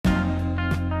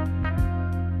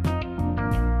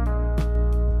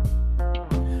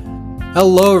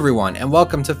Hello, everyone, and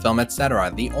welcome to Film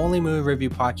Etc., the only movie review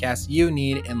podcast you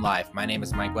need in life. My name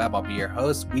is Mike Webb. I'll be your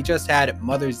host. We just had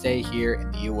Mother's Day here in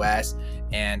the U.S.,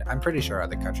 and I'm pretty sure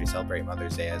other countries celebrate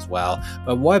Mother's Day as well.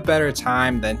 But what better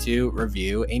time than to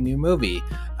review a new movie?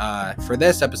 For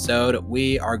this episode,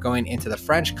 we are going into the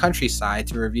French countryside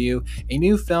to review a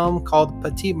new film called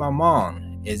Petite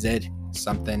Maman. Is it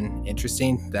something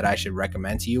interesting that I should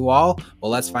recommend to you all?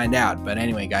 Well, let's find out. But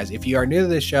anyway, guys, if you are new to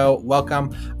the show,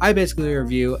 welcome. I basically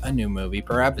review a new movie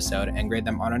per episode and grade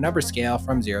them on a number scale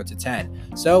from 0 to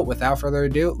 10. So without further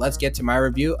ado, let's get to my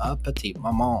review of Petite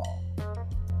Maman.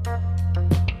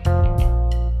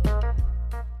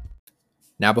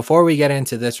 Now, before we get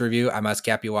into this review, I must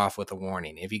cap you off with a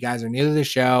warning. If you guys are new to the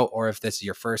show, or if this is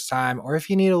your first time, or if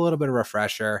you need a little bit of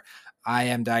refresher, I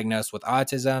am diagnosed with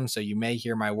autism, so you may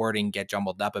hear my wording get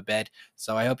jumbled up a bit.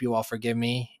 So I hope you all forgive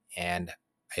me, and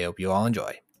I hope you all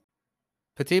enjoy.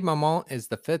 Petite Maman is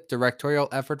the fifth directorial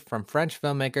effort from French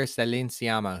filmmaker Céline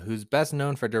Sciamma, who's best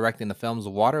known for directing the films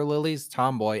Water Lilies,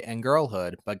 Tomboy, and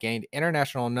Girlhood, but gained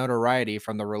international notoriety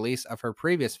from the release of her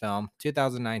previous film,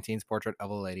 2019's Portrait of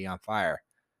a Lady on Fire.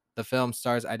 The film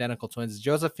stars identical twins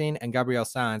Josephine and Gabrielle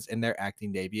Sanz in their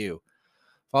acting debut.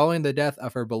 Following the death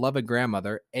of her beloved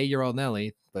grandmother, 8-year-old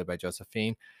Nellie, played by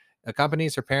Josephine,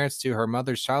 accompanies her parents to her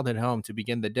mother's childhood home to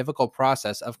begin the difficult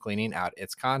process of cleaning out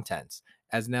its contents.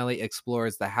 As Nellie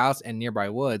explores the house and nearby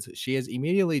woods, she is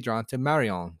immediately drawn to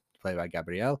Marion, played by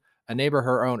Gabrielle, a neighbor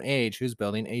her own age who's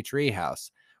building a tree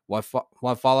house.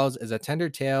 What follows is a tender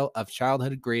tale of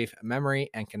childhood grief, memory,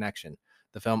 and connection.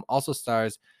 The film also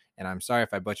stars, and I'm sorry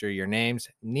if I butcher your names,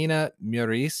 Nina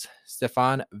Meurice,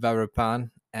 Stéphane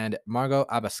Varoupin, and Margot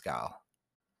Abascal.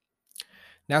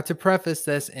 Now, to preface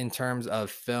this in terms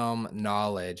of film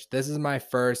knowledge, this is my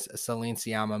first Céline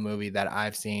Sciamma movie that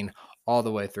I've seen all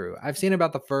the way through. I've seen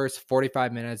about the first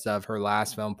 45 minutes of her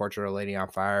last film, Portrait of a Lady on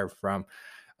Fire, from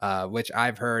which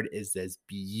I've heard is this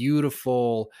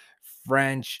beautiful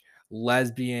French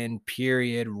lesbian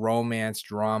period romance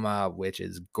drama, which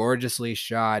is gorgeously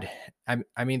shot.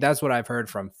 I mean, that's what I've heard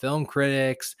from film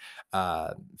critics,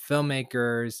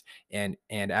 filmmakers, and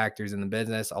actors in the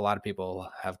business. A lot of people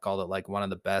have called it like one of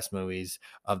the best movies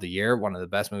of the year, one of the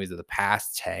best movies of the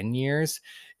past 10 years.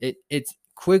 It's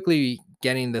quickly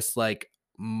getting this like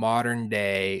modern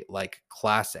day like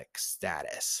classic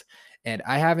status. And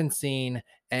I haven't seen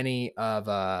any of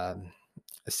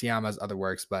Sciamma's other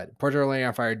works, but Portrait of a Lady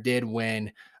on Fire did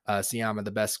win Sciamma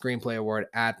the Best Screenplay Award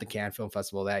at the Cannes Film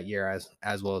Festival that year,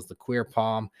 as well as the Queer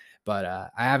Palm. But I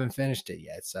haven't finished it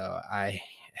yet, so I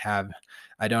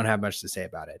don't have much to say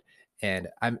about it. And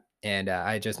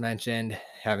I just mentioned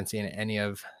haven't seen any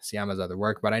of Sciamma's other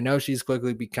work, but I know she's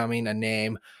quickly becoming a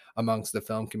name amongst the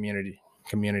film community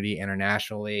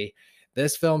internationally.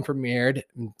 This film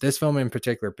in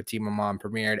particular, Petite Maman,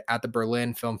 premiered at the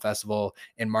Berlin Film Festival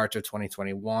in March of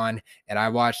 2021, and I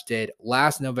watched it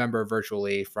last November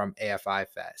virtually from AFI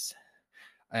Fest.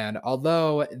 And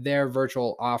although their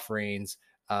virtual offerings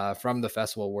from the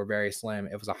festival were very slim,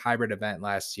 it was a hybrid event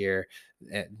last year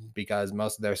because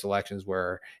most of their selections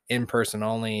were in person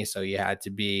only. So you had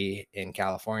to be in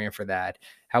California for that.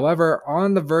 However,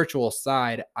 on the virtual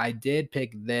side, I did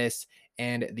pick this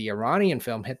and the Iranian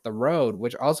film Hit the Road,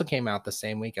 which also came out the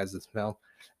same week as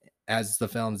the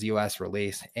film's US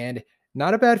release. And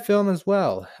not a bad film as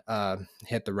well,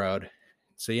 Hit the Road.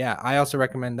 So yeah, I also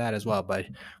recommend that as well. But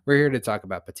we're here to talk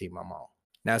about Petite Maman.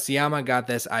 Now, Sciamma got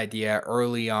this idea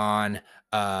early on,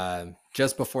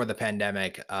 just before the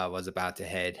pandemic was about to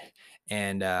hit.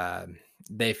 And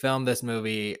they filmed this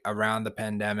movie around the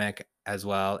pandemic as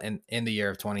well in the year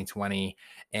of 2020.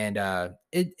 And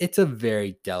it's a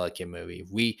very delicate movie.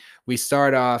 We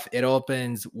start off, it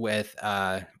opens with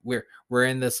we're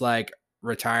in this like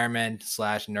retirement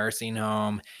 / nursing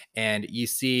home, and you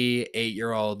see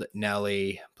 8-year-old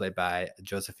Nellie, played by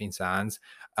Josephine Sanz,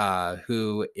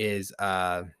 who is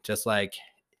just like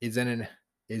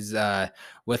is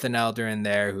with an elder in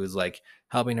there who's like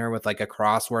helping her with like a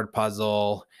crossword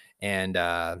puzzle, and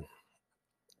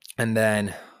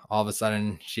then all of a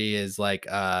sudden she is like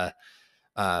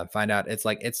find out it's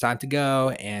like it's time to go,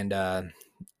 and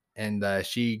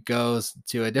she goes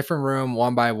to a different room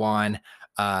one by one,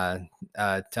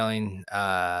 telling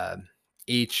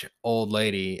each old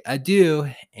lady adieu,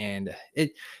 and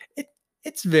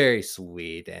it's very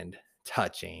sweet and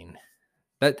touching.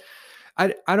 But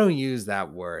I don't use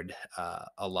that word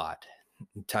a lot,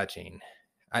 touching.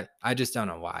 I just don't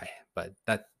know why, but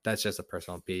that's just a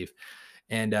personal peeve.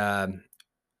 And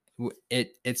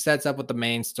it sets up with the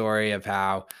main story of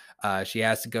how she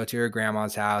has to go to her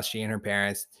grandma's house. She and her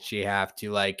parents, she have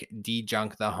to like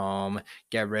de-junk the home,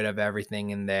 get rid of everything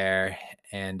in there,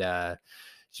 and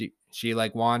she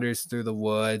like wanders through the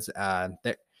woods.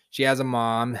 She has a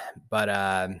mom, but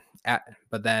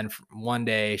but then one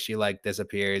day she like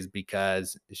disappears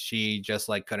because she just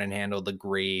like couldn't handle the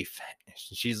grief.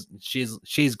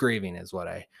 She's grieving, is what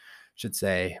I should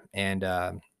say, and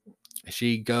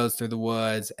she goes through the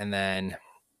woods, and then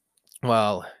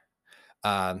well,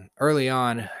 early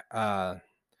on, her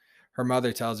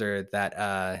mother tells her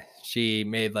that she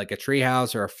made like a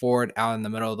treehouse or a fort out in the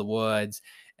middle of the woods,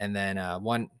 and then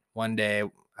one day,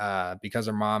 because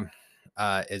her mom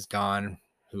is gone,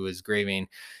 who is grieving,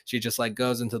 she just like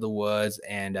goes into the woods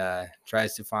and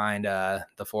tries to find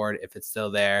the fort if it's still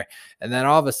there, and then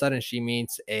all of a sudden she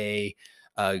meets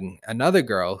uh, another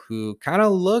girl who kind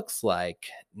of looks like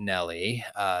Nellie.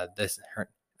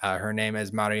 Her name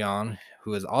is Marion,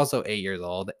 who is also 8 years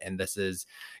old, and this is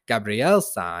Gabrielle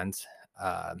Sanz,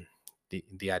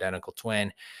 the identical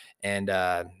twin. And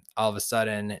all of a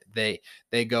sudden, they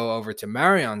go over to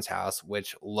Marion's house,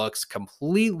 which looks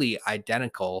completely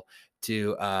identical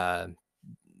to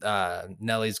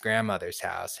Nellie's grandmother's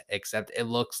house, except it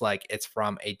looks like it's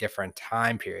from a different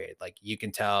time period. Like you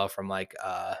can tell from like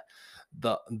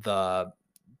the the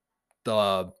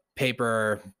the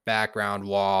paper background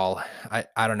wall.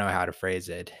 I don't know how to phrase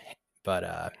it,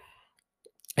 but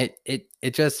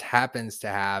it just happens to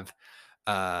have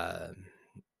uh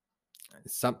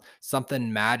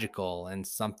something magical and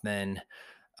something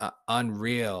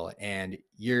unreal, and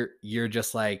you're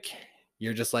just like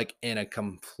in a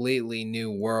completely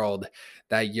new world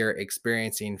that you're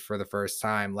experiencing for the first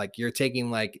time. Like you're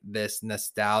taking like this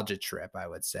nostalgia trip, I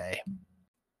would say.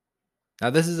 Now,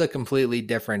 this is a completely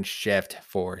different shift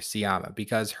for Siyama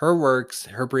because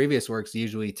her previous works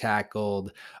usually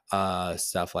tackled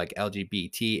stuff like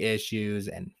LGBT issues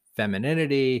and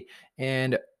femininity,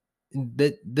 and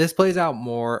this plays out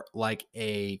more like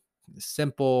a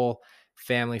simple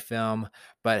family film,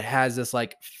 but has this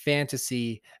like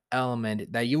fantasy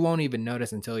element that you won't even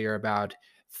notice until you're about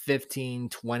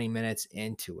 15-20 minutes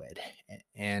into it.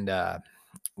 And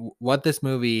what this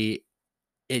movie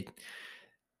it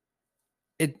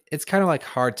it's kind of like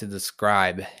hard to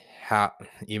describe how,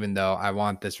 even though I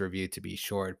want this review to be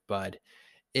short, but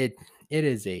it it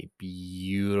is a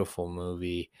beautiful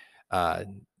movie. Uh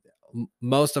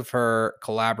Most of her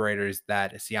collaborators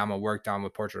that Siyama worked on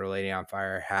with Portrait of a Lady on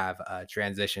Fire have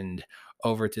transitioned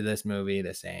over to this movie.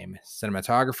 The same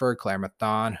cinematographer, Claire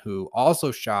Mathon, who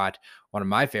also shot one of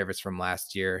my favorites from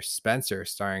last year, Spencer,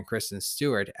 starring Kristen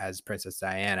Stewart as Princess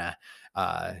Diana,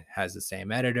 has the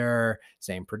same editor,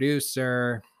 same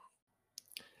producer.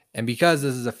 And because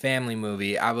this is a family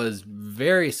movie, I was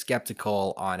very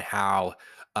skeptical on how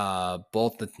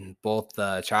both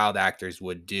the child actors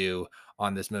would do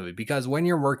on this movie, because when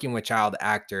you're working with child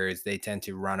actors, they tend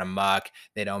to run amok,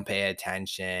 they don't pay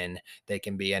attention, they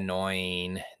can be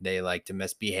annoying, they like to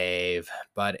misbehave.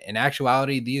 But in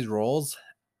actuality, these roles,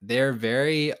 they're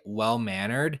very well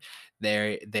mannered,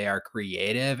 they are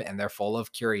creative, and they're full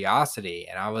of curiosity.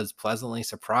 And I was pleasantly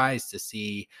surprised to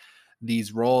see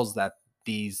these roles that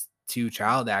these two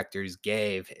child actors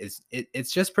gave.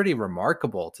 It's just pretty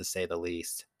remarkable, to say the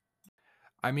least.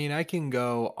 I mean, I can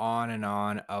go on and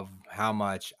on of how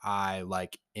much I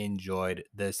like enjoyed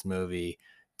this movie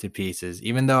to pieces,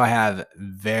 even though I have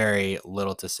very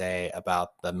little to say about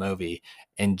the movie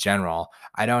in general.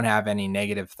 I don't have any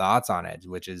negative thoughts on it,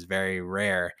 which is very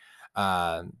rare.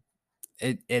 Um,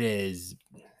 it is,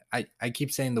 I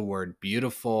keep saying the word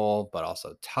beautiful, but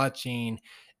also touching.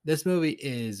 This movie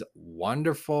is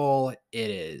wonderful.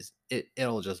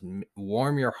 It'll just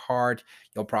warm your heart.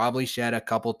 You'll probably shed a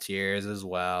couple tears as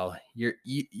well.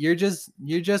 You're just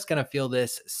gonna feel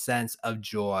this sense of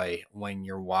joy when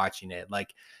you're watching it.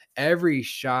 Like every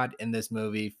shot in this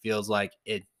movie feels like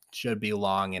it should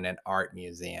belong in an art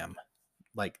museum.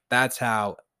 Like that's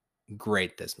how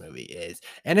great this movie is.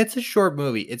 And it's a short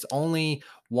movie. It's only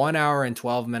 1 hour and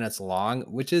 12 minutes long,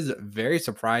 which is very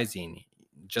surprising.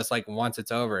 Just like once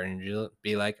it's over and you'll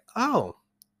be like, "Oh,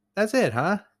 that's it,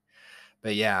 huh?"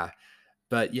 But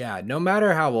yeah, no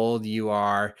matter how old you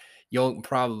are, you'll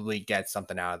probably get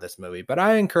something out of this movie. But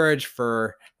I encourage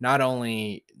for not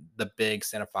only the big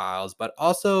cinephiles, but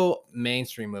also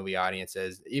mainstream movie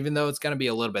audiences, even though it's going to be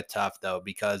a little bit tough though,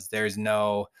 because there's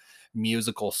no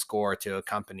musical score to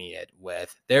accompany it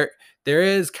with. There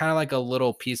is kind of like a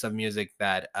little piece of music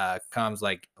that comes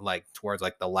like towards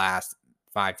like the last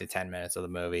 5 to 10 minutes of the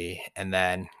movie, and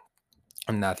then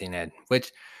nothing in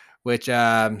which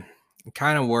it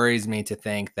kind of worries me to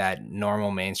think that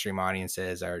normal mainstream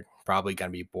audiences are probably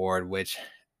going to be bored, which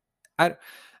I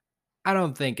I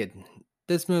don't think it.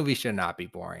 This movie should not be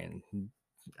boring.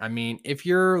 I mean, if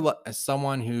you're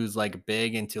someone who's like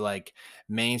big into like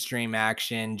mainstream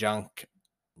action, junk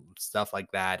stuff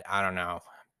like that, I don't know.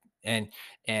 And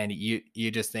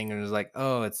you just think it was like,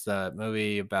 oh, it's a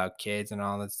movie about kids and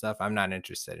all that stuff. I'm not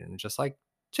interested in. Just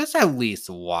at least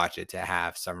watch it to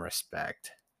have some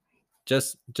respect.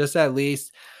 Just at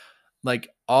least like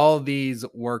all these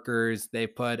workers, they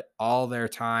put all their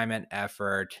time and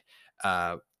effort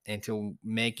uh into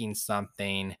making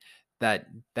something that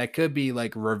could be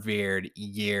like revered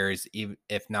years, even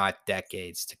if not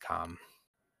decades to come.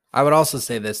 I would also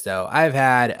say this though. I've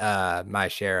had my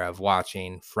share of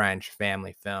watching French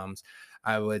family films.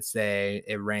 I would say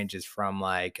it ranges from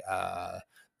like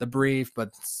the brief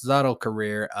but subtle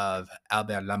career of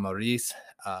Albert Lamouris,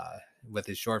 with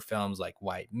his short films like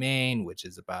White Mane, which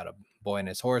is about a boy and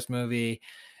his horse movie,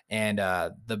 and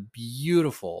the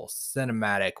beautiful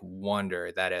cinematic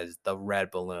wonder that is The Red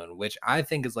Balloon, which I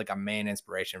think is like a main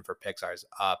inspiration for Pixar's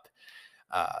Up.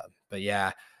 But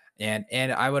yeah, and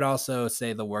I would also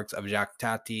say the works of Jacques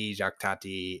Tati. Jacques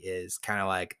Tati is kind of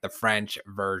like the French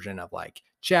version of like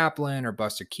Chaplin or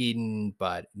Buster Keaton,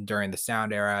 but during the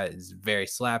sound era is very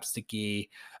slapsticky.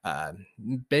 Uh,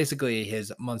 Basically,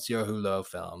 his Monsieur Hulot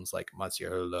films like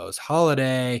Monsieur Hulot's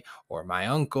Holiday or My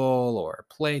Uncle or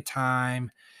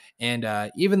Playtime. And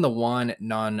even the one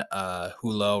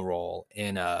Hulot role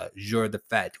in Jour de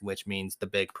Fête, which means the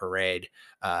big parade,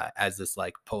 as this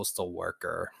like postal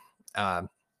worker. Um,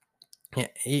 yeah,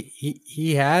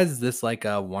 he has this like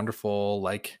a wonderful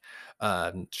like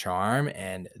charm,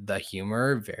 and the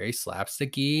humor very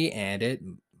slapsticky, and it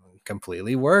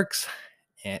completely works.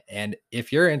 And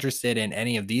if you're interested in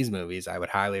any of these movies, I would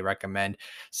highly recommend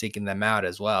seeking them out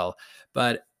as well.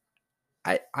 But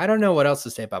I don't know what else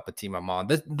to say about Petit Maman.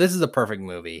 This is a perfect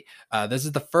movie. This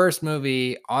is the first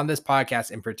movie on this podcast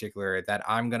in particular that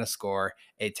I'm gonna score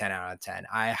a 10 out of 10.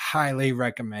 I highly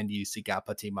recommend you seek out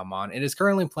Petit Maman. It is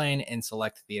currently playing in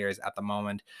select theaters at the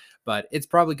moment, but it's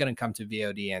probably gonna come to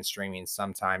VOD and streaming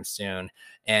sometime soon.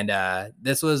 And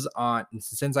this was on,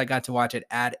 since I got to watch it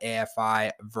at AFI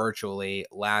virtually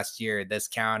last year. This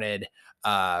counted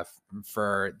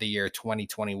for the year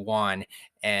 2021,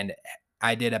 and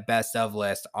I did a best of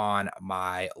list on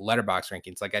my Letterboxd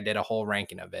rankings. Like I did a whole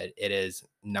ranking of it. It is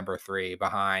number 3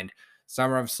 behind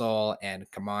Summer of Soul and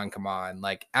Come On, Come On.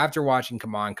 Like after watching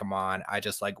Come On, Come On, I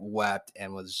just like wept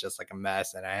and was just like a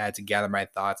mess. And I had to gather my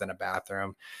thoughts in a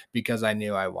bathroom because I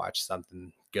knew I watched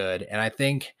something good. And I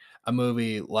think a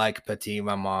movie like Petit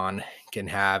Maman can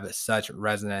have such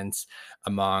resonance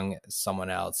among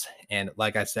someone else. And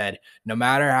like I said, no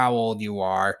matter how old you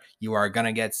are going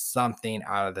to get something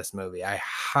out of this movie. I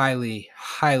highly,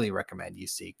 highly recommend you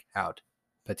seek out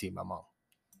Petit Maman.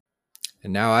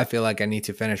 And now I feel like I need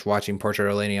to finish watching Portrait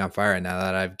of a Lady on Fire now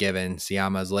that I've given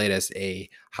Siama's latest a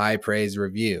high praise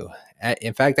review.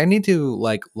 In fact, I need to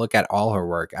like look at all her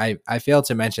work. I failed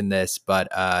to mention this,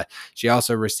 but she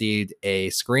also received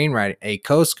a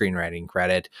co-screenwriting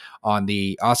credit on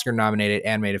the Oscar-nominated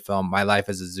animated film My Life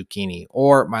as a Zucchini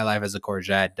or My Life as a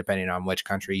Courgette, depending on which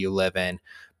country you live in.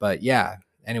 But yeah,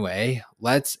 anyway,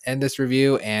 let's end this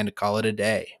review and call it a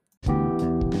day.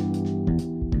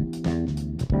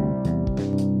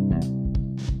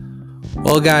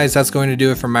 Well, guys, that's going to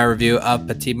do it for my review of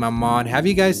Petit Maman. Have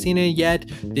you guys seen it yet?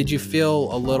 Did you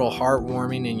feel a little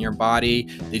heartwarming in your body?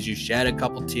 Did you shed a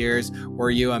couple tears?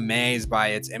 Were you amazed by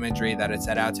its imagery that it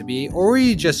set out to be? Or were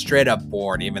you just straight up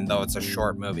bored, even though it's a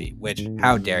short movie? Which,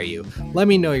 how dare you? Let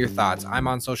me know your thoughts. I'm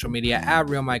on social media at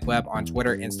RealMikeWebb on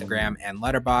Twitter, Instagram, and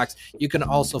Letterboxd. You can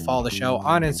also follow the show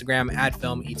on Instagram at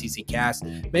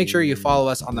FilmETCcast. Make sure you follow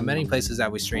us on the many places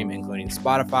that we stream, including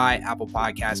Spotify, Apple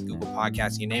Podcasts, Google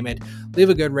Podcasts, you name it. Leave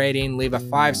a good rating, leave a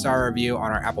 5-star review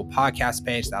on our Apple Podcast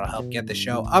page. That'll help get the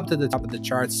show up to the top of the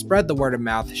charts. Spread the word of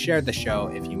mouth, share the show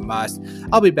if you must.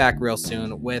 I'll be back real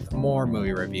soon with more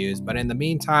movie reviews. But in the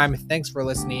meantime, thanks for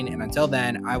listening. And until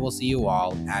then, I will see you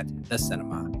all at the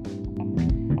cinema.